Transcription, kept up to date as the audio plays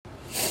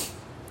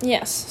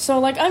Yes. So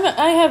like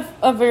I have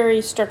a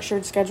very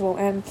structured schedule,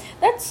 and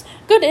that's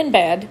good and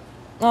bad.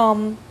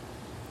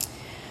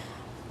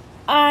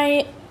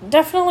 I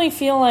definitely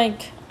feel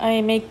like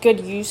I make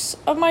good use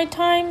of my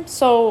time,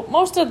 so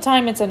most of the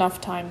time it's enough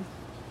time.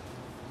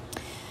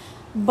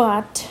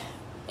 But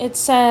it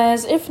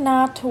says, if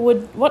not,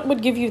 what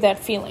would give you that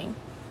feeling?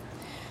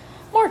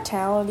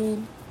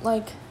 Mortality,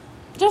 like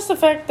just the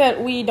fact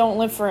that we don't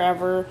live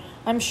forever.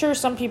 I'm sure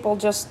some people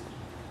just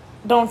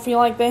don't feel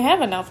like they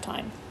have enough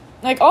time.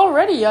 Like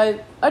already I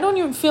don't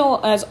even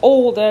feel as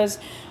old as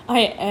I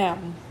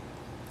am.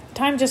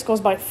 Time just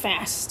goes by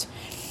fast.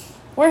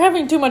 We're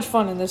having too much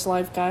fun in this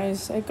life,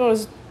 guys. It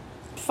goes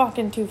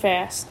fucking too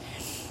fast.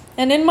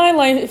 And in my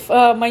life,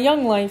 my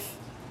young life,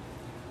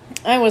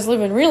 I was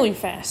living really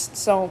fast.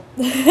 So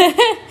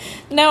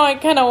now I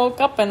kind of woke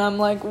up and I'm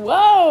like,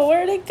 whoa,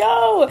 where'd it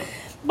go?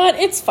 But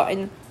it's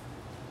fine.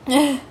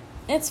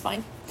 It's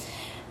fine.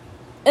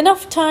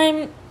 Enough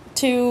time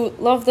to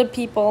love the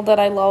people that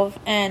I love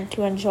and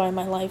to enjoy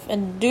my life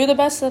and do the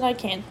best that I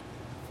can.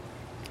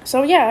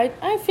 So yeah,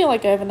 I feel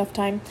like I have enough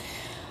time.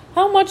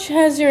 How much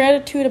has your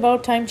attitude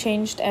about time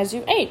changed as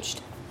you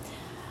aged?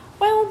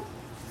 Well,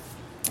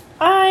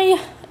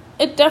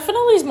 it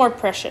definitely is more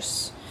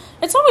precious.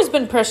 It's always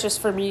been precious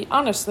for me,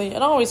 honestly.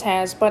 It always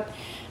has, but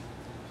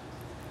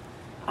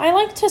I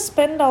like to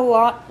spend a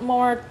lot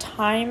more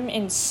time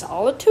in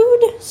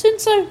solitude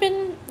since I've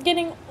been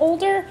getting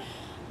older.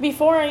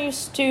 Before, I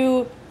used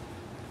to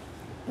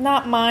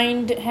not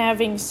mind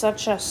having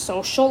such a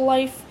social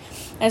life,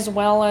 as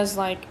well as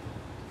like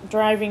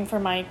driving for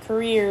my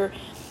career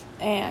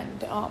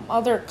and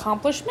other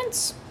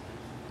accomplishments.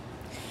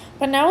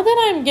 But now that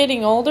I'm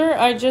getting older,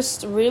 I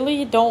just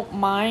really don't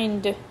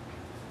mind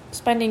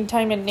spending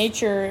time in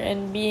nature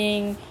and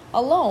being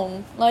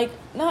alone. Like,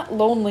 not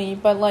lonely,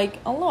 but like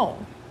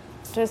alone.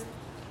 Just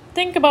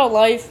think about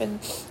life and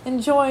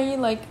enjoy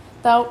like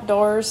the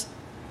outdoors.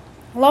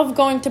 Love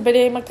going to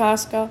Bede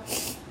Makaska.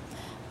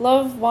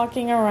 Love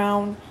walking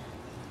around,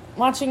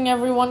 watching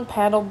everyone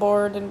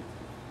paddleboard and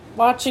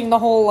watching the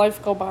whole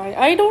life go by.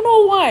 I don't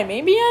know why.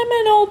 Maybe I'm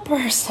an old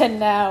person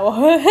now.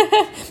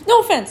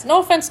 No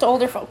offense to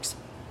older folks.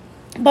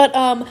 But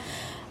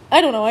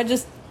I don't know. I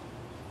just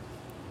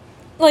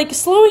like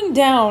slowing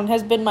down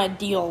has been my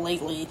deal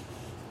lately,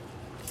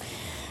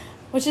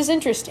 which is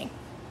interesting.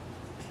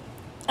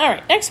 All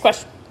right, next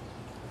question.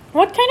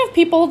 What kind of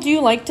people do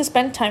you like to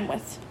spend time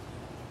with?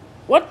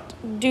 What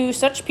do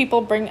such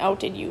people bring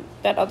out in you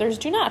that others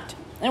do not?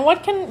 And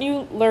what can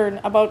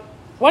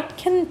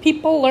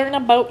people learn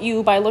about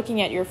you by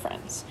looking at your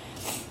friends?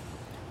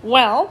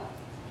 Well,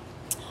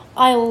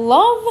 I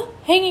love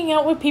hanging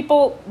out with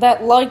people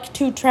that like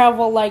to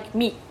travel like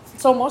me.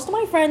 So most of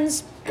my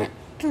friends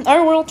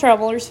are world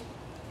travelers.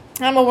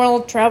 I'm a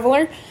world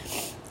traveler,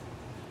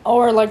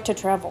 or like to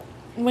travel.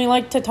 We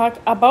like to talk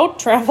about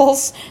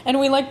travels, and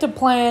we like to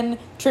plan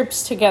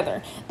trips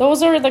together.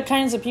 Those are the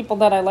kinds of people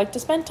that I like to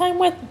spend time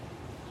with.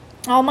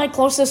 All my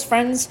closest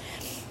friends,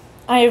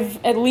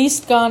 I've at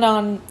least gone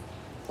on,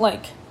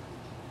 like,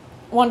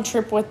 one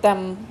trip with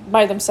them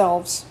by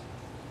themselves.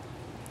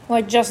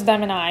 Like, just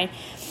them and I.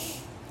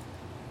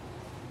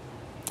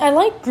 I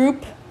like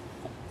group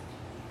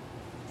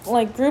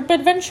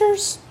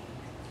adventures.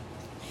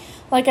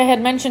 Like I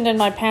had mentioned in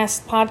my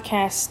past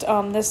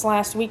podcast, this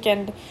last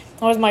weekend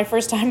was my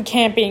first time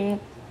camping,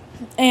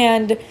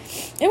 and it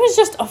was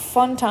just a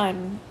fun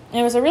time.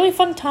 It was a really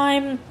fun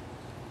time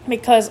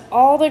because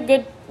all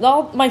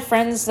my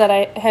friends that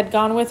I had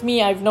gone with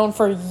me, I've known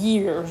for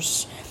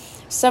years,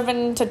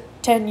 7 to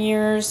 10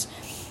 years.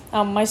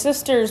 My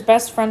sister's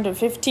best friend of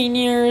 15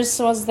 years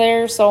was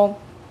there, so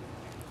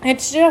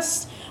it's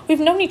just, we've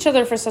known each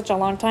other for such a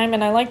long time,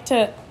 and I like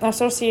to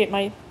associate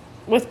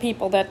with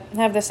people that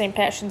have the same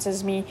passions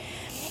as me.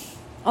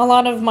 A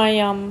lot of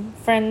my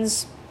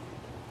friends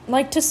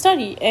like to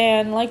study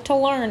and like to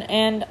learn,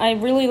 and I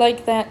really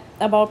like that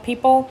about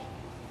people.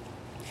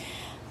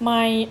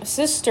 My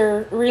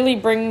sister really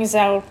brings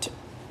out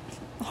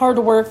hard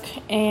work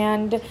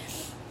and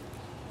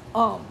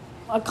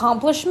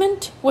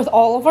accomplishment with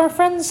all of our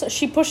friends.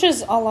 She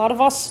pushes a lot of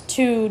us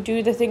to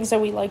do the things that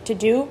we like to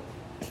do.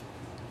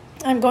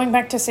 I'm going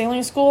back to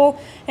sailing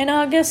school in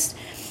August,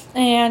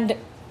 and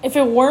if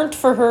it weren't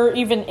for her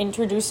even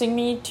introducing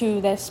me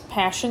to this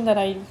passion that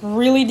I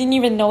really didn't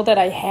even know that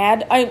I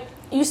had, I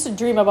used to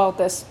dream about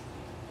this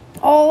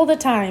all the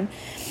time.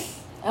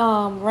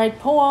 Write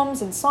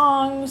poems and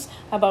songs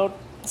about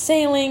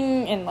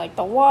sailing and like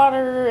the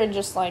water and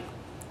just like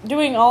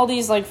doing all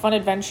these like fun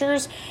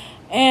adventures.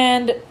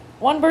 And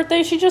one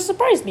birthday she just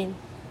surprised me.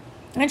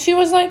 And she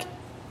was like,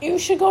 "You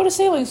should go to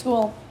sailing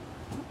school."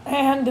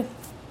 And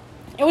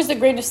it was the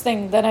greatest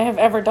thing that I have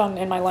ever done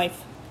in my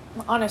life.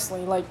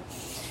 Honestly, like,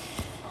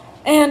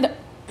 and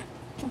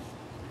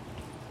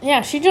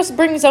yeah, she just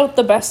brings out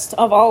the best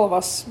of all of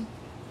us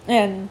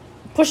and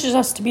pushes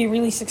us to be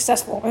really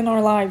successful in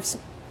our lives.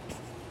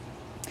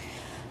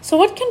 So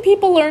what can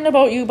people learn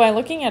about you by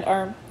looking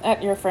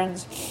at your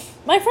friends?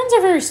 My friends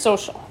are very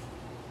social.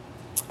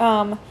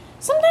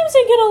 Sometimes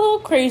they get a little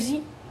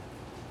crazy.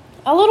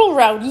 a little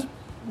rowdy,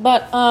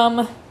 but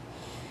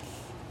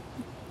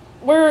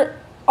we're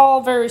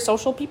all very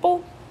social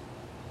people,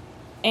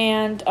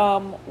 and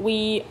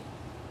we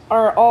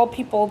are all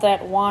people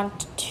that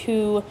want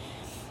to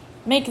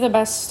make the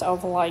best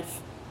of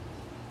life.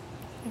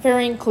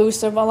 Very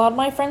inclusive. A lot of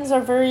my friends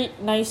are very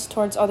nice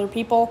towards other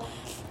people.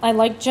 I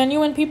like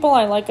genuine people.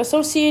 I like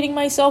associating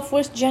myself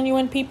with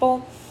genuine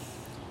people.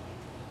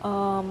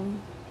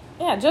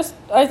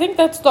 I think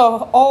that's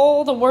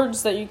all the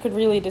words that you could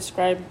really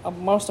describe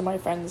most of my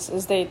friends.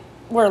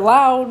 We're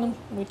loud,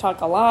 we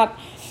talk a lot,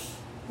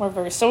 we're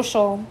very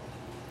social,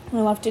 we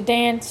love to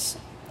dance,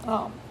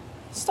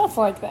 stuff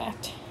like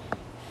that.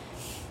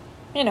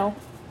 You know,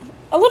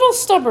 a little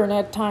stubborn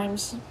at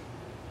times.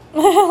 A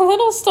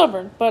little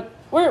stubborn, but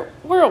we're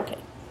okay.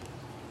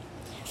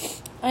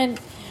 And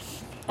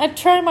I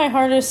try my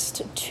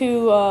hardest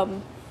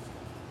to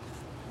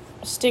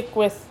stick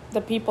with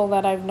the people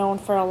that I've known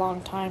for a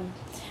long time.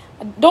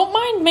 I don't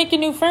mind making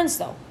new friends,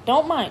 though.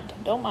 Don't mind.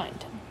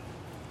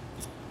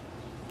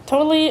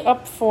 Totally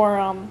up for,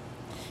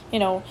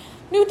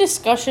 new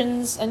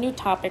discussions and new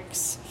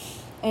topics.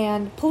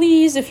 And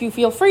please, if you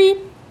feel free,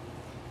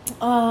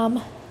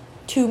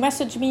 to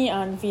message me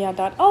on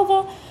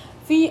via.alva,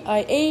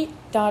 via.alva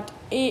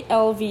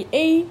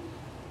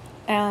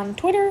on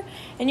Twitter,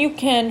 and you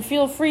can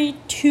feel free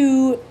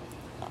to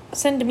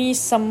send me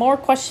some more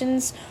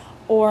questions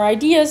or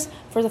ideas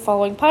for the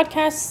following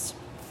podcasts.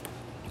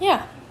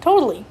 Yeah,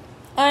 totally.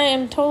 I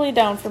am totally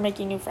down for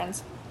making new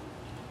friends.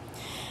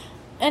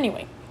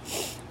 Anyway,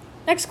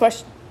 next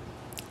question.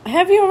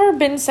 Have you ever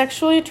been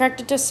sexually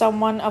attracted to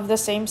someone of the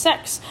same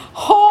sex?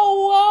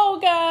 Oh, whoa,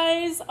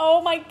 guys.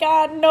 Oh, my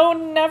God. No,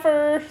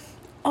 never.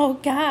 Oh,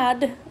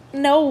 God.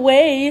 No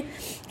way.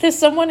 To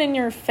someone in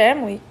your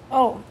family.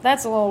 Oh,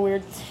 that's a little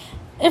weird.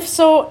 If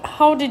so,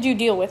 how did you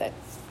deal with it?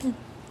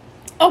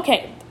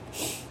 Okay.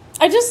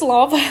 I just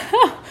love...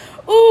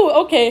 Ooh,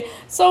 okay.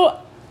 So,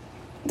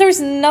 there's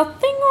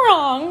nothing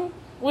wrong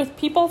with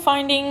people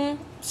finding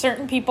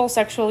certain people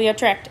sexually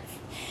attractive.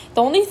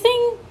 The only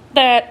thing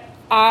that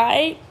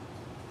I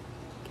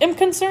am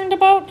concerned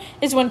about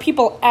is when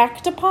people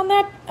act upon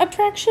that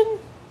attraction.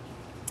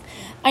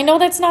 I know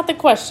that's not the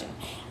question,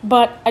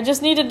 but I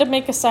just needed to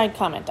make a side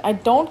comment. I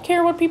don't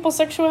care what people's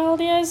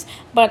sexuality is,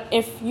 but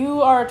if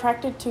you are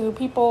attracted to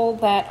people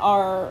that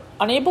are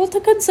unable to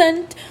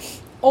consent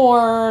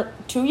or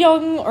too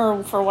young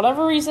or for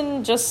whatever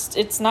reason, just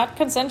it's not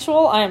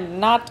consensual, I am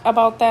not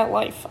about that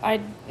life.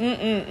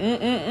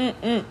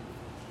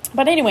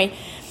 But anyway,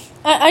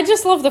 I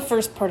just love the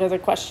first part of the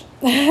question.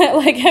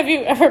 Like, have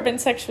you ever been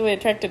sexually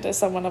attracted to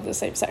someone of the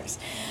same sex?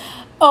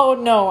 Oh,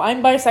 no,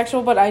 I'm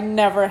bisexual, but I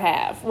never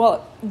have.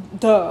 Well,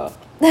 duh.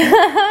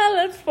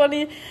 That's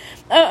funny.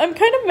 I'm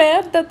kind of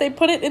mad that they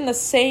put it in the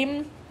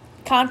same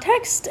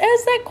context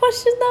as that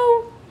question,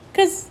 though.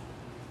 Because,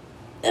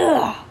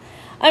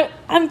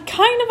 I'm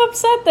kind of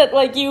upset that,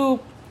 like, you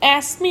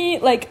asked me,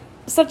 like,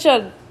 such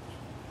a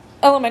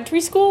elementary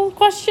school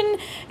question,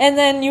 and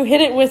then you hit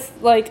it with,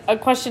 like, a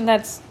question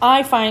that's,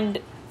 I find,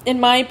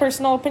 in my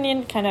personal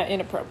opinion, kind of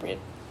inappropriate.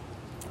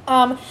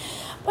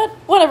 But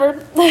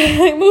whatever.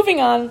 Moving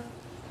on.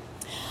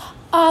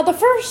 The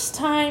first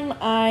time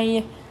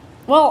I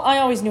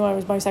always knew I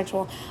was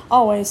bisexual,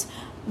 always,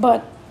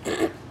 but,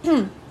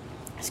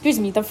 excuse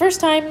me, the first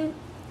time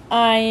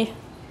I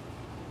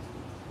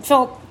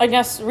felt, I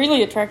guess,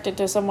 really attracted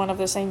to someone of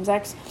the same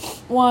sex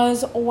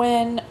was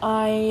when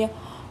I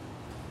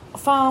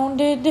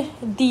founded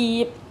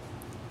the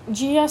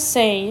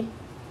GSA,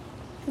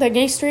 the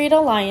Gay Straight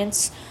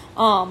Alliance,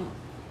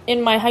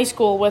 in my high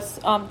school with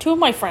two of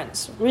my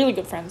friends, really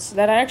good friends,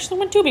 that I actually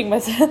went tubing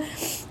with.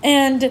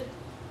 And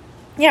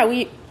yeah,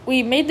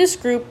 we made this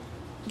group,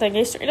 the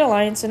Gay Straight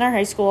Alliance, in our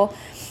high school,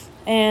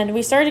 and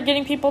we started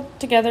getting people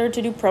together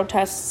to do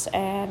protests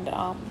and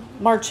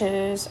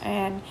marches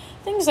and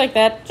things like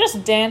that,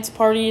 just dance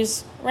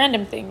parties,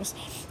 random things.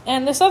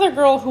 And this other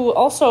girl who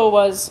also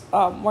was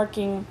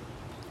working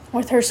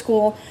with her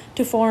school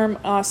to form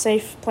a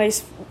safe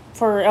place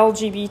for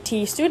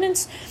LGBT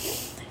students,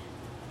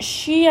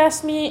 she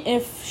asked me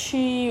if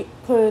she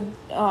could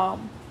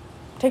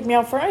take me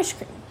out for ice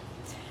cream.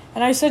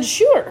 And I said,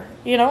 sure.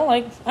 You know,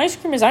 like, ice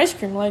cream is ice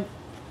cream. Like,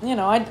 you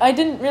know, I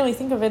didn't really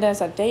think of it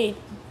as a date.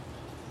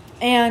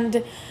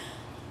 And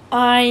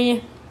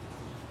I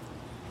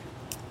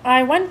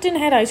went and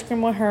had ice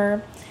cream with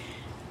her.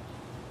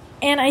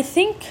 And I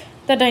think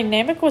the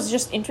dynamic was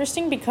just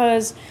interesting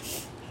because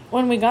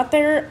when we got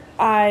there,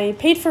 I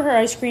paid for her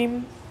ice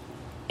cream,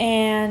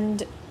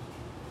 and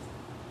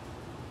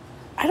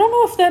I don't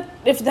know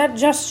if that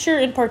gesture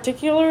in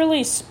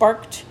particularly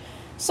sparked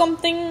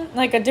something,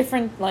 like a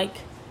different, like,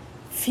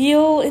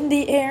 feel in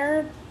the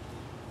air,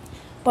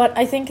 but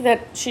I think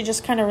that she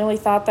just kind of really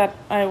thought that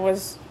I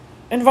was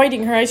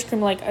inviting her ice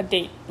cream like a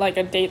date, like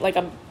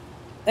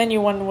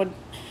anyone would,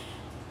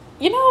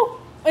 you know,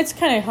 it's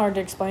kind of hard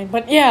to explain,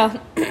 but yeah.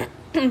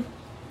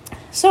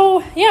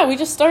 So, yeah, we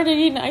just started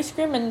eating ice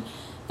cream, and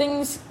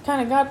things kind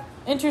of got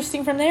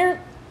interesting from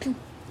there.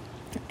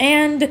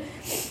 And,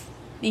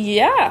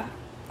 yeah,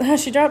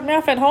 she dropped me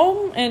off at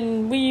home,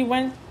 and we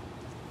went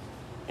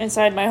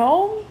inside my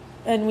home,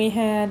 and we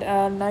had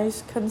a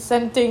nice,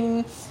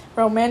 consenting,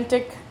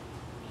 romantic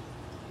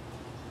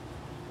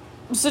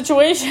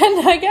situation,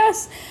 I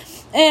guess.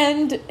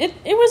 And it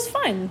was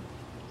fine.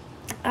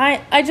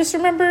 I just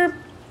remember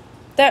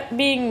that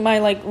being my,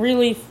 like,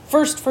 really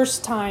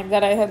first time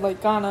that I had,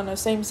 like, gone on a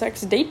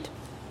same-sex date.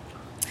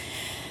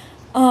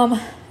 And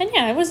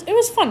yeah, it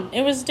was fun.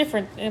 It was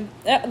different. And,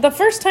 the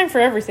first time for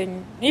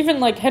everything, even,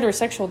 like,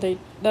 heterosexual date,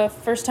 the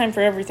first time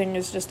for everything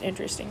is just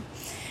interesting.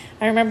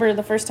 I remember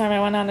the first time I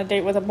went on a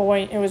date with a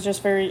boy, it was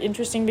just very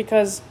interesting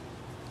because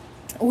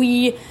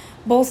we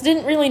both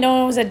didn't really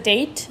know it was a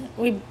date.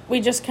 We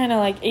just kind of,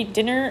 like, ate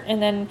dinner,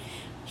 and then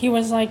he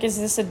was like, "Is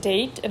this a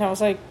date?" And I was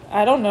like,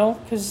 "I don't know,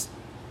 because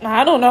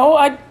I don't know.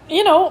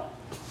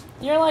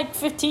 You're like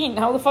 15.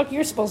 How the fuck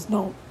you're supposed to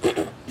know?"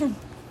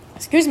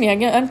 Excuse me, I'm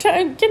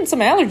getting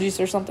some allergies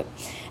or something.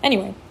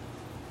 Anyway.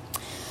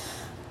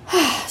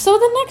 So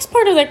the next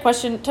part of that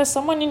question, to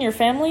someone in your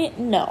family,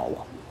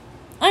 no.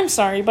 I'm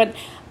sorry, but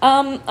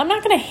I'm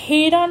not going to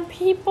hate on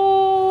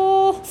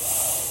people,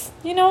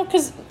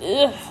 because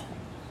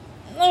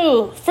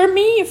for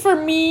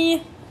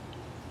me,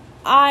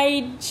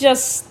 I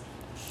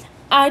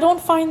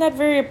don't find that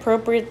very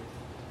appropriate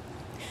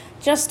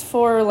just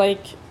for,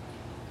 like,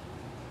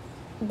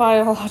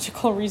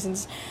 biological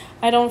reasons.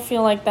 I don't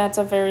feel like that's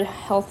a very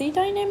healthy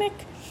dynamic.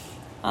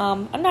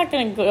 I'm not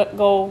going to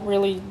go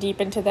really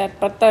deep into that,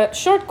 but the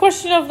short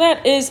question of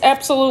that is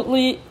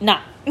absolutely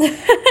not.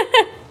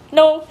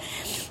 No.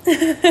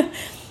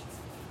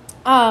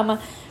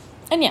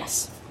 And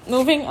yes,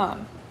 moving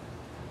on.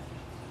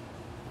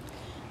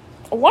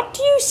 What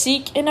do you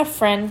seek in a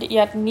friend,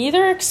 yet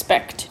neither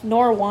expect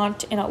nor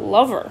want in a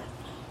lover?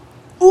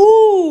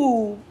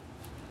 Ooh!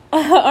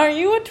 Are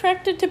you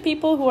attracted to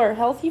people who are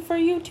healthy for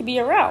you to be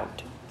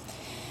around?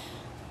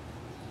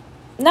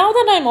 Now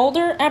that I'm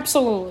older,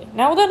 absolutely.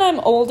 Now that I'm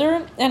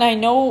older and I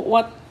know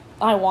what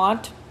I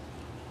want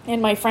in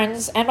my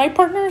friends and my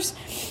partners,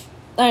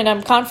 and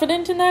I'm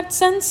confident in that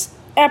sense,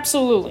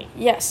 absolutely.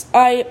 Yes,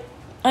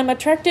 I'm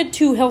attracted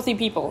to healthy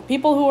people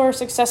who are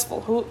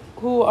successful,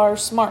 who are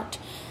smart.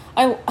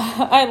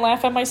 I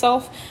laugh at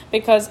myself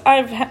because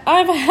I've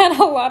had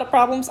a lot of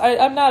problems.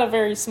 I'm not a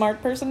very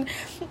smart person.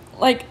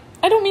 Like,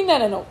 I don't mean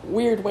that in a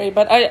weird way,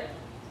 but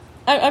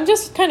I'm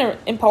just kind of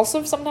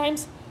impulsive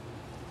sometimes.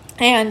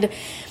 And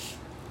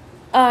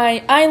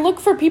I look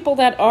for people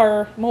that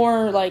are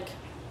more, like,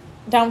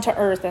 down to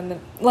earth and,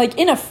 like,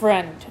 in a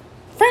friend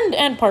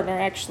and partner,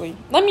 actually.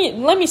 Let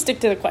me stick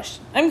to the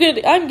question. I'm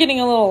getting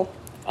a little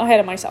ahead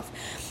of myself.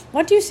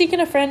 What do you seek in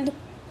a friend,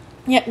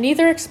 yet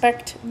neither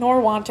expect nor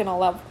want in a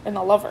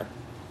lover?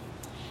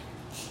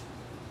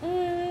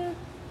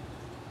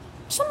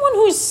 Someone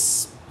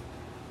who's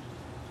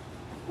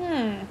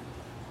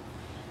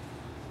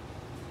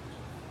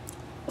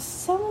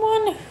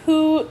someone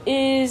who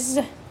is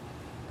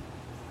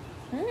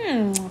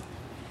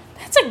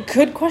that's a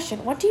good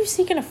question. What do you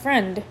seek in a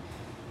friend,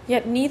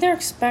 yet neither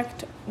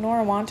expect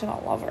nor want in a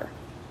lover?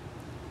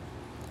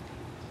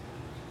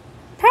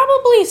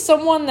 Probably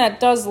someone that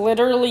does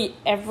literally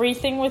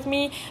everything with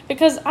me,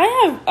 because I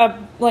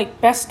have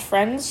best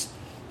friends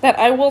that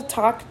I will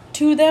talk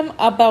to them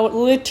about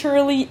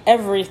literally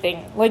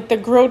everything, like the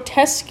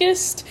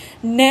grotesquest,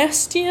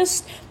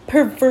 nastiest,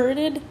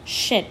 perverted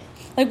shit.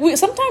 Like,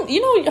 sometimes,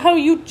 how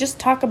you just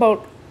talk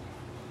about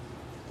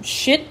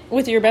shit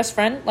with your best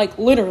friend, like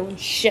literally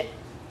shit,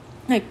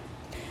 like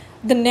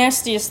the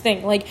nastiest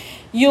thing. Like,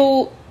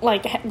 you'll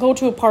like go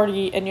to a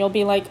party and you'll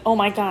be like, "Oh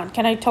my god,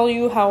 can I tell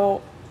you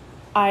how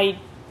I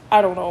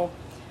don't know,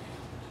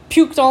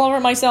 puked all over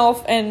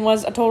myself and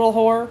was a total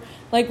whore?"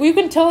 Like, you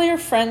can tell your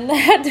friend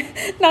that.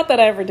 Not that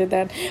I ever did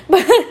that,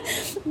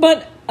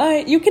 but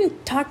you can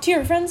talk to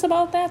your friends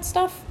about that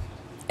stuff.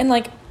 And,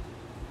 like,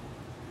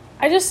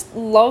 I just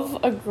love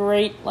a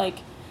great, like,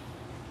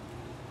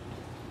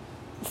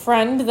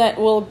 friend that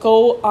will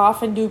go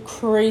off and do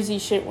crazy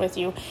shit with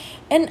you.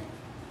 And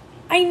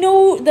I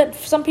know that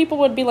some people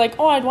would be like,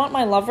 "Oh, I'd want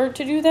my lover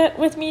to do that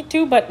with me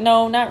too," but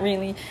no, not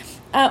really.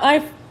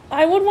 I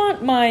would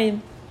want my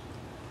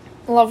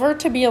lover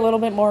to be a little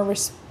bit more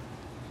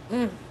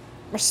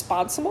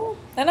responsible.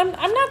 And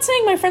I'm not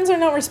saying my friends are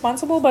not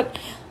responsible, but,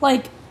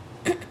 like,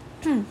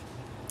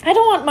 I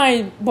don't want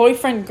my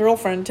boyfriend,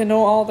 girlfriend to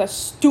know all the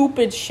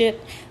stupid shit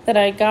that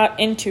I got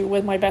into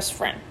with my best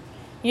friend.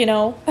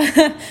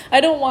 I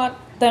don't want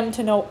them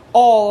to know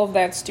all of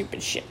that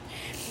stupid shit.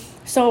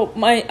 So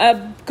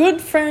a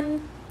good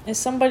friend is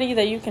somebody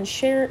that you can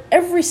share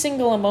every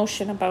single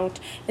emotion about,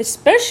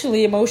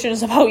 especially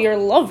emotions about your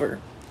lover.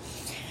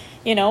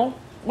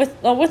 With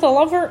a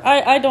lover,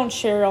 I don't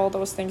share all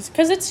those things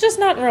because it's just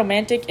not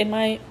romantic in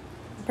my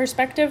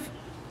perspective.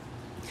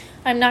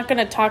 I'm not going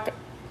to talk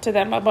to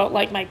them about,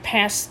 like, my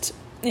past,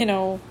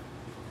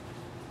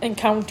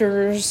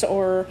 encounters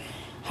or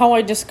how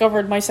I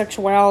discovered my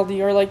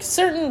sexuality or, like,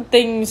 certain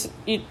things.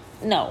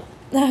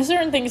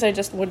 Certain things I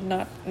just would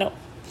not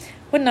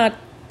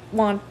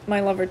want my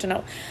lover to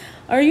know.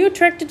 Are you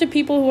attracted to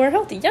people who are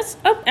healthy? Yes,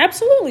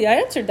 absolutely. I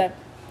answered that.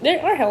 They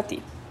are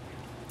healthy.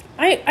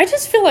 I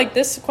just feel like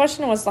this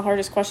question was the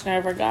hardest question I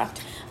ever got.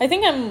 I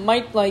think I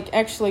might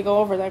actually go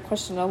over that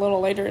question a little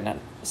later in that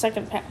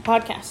second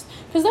podcast,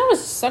 because that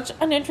was such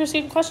an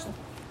interesting question.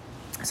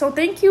 So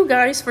thank you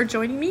guys for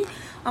joining me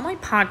on my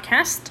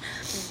podcast.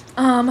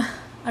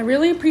 I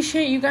really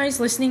appreciate you guys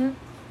listening,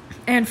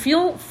 and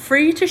feel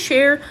free to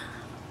share.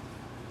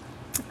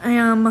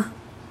 And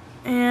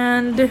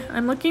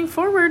I'm looking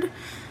forward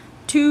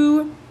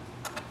to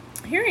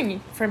hearing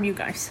from you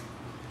guys.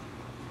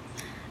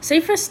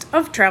 Safest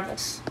of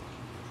travels.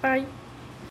 Bye.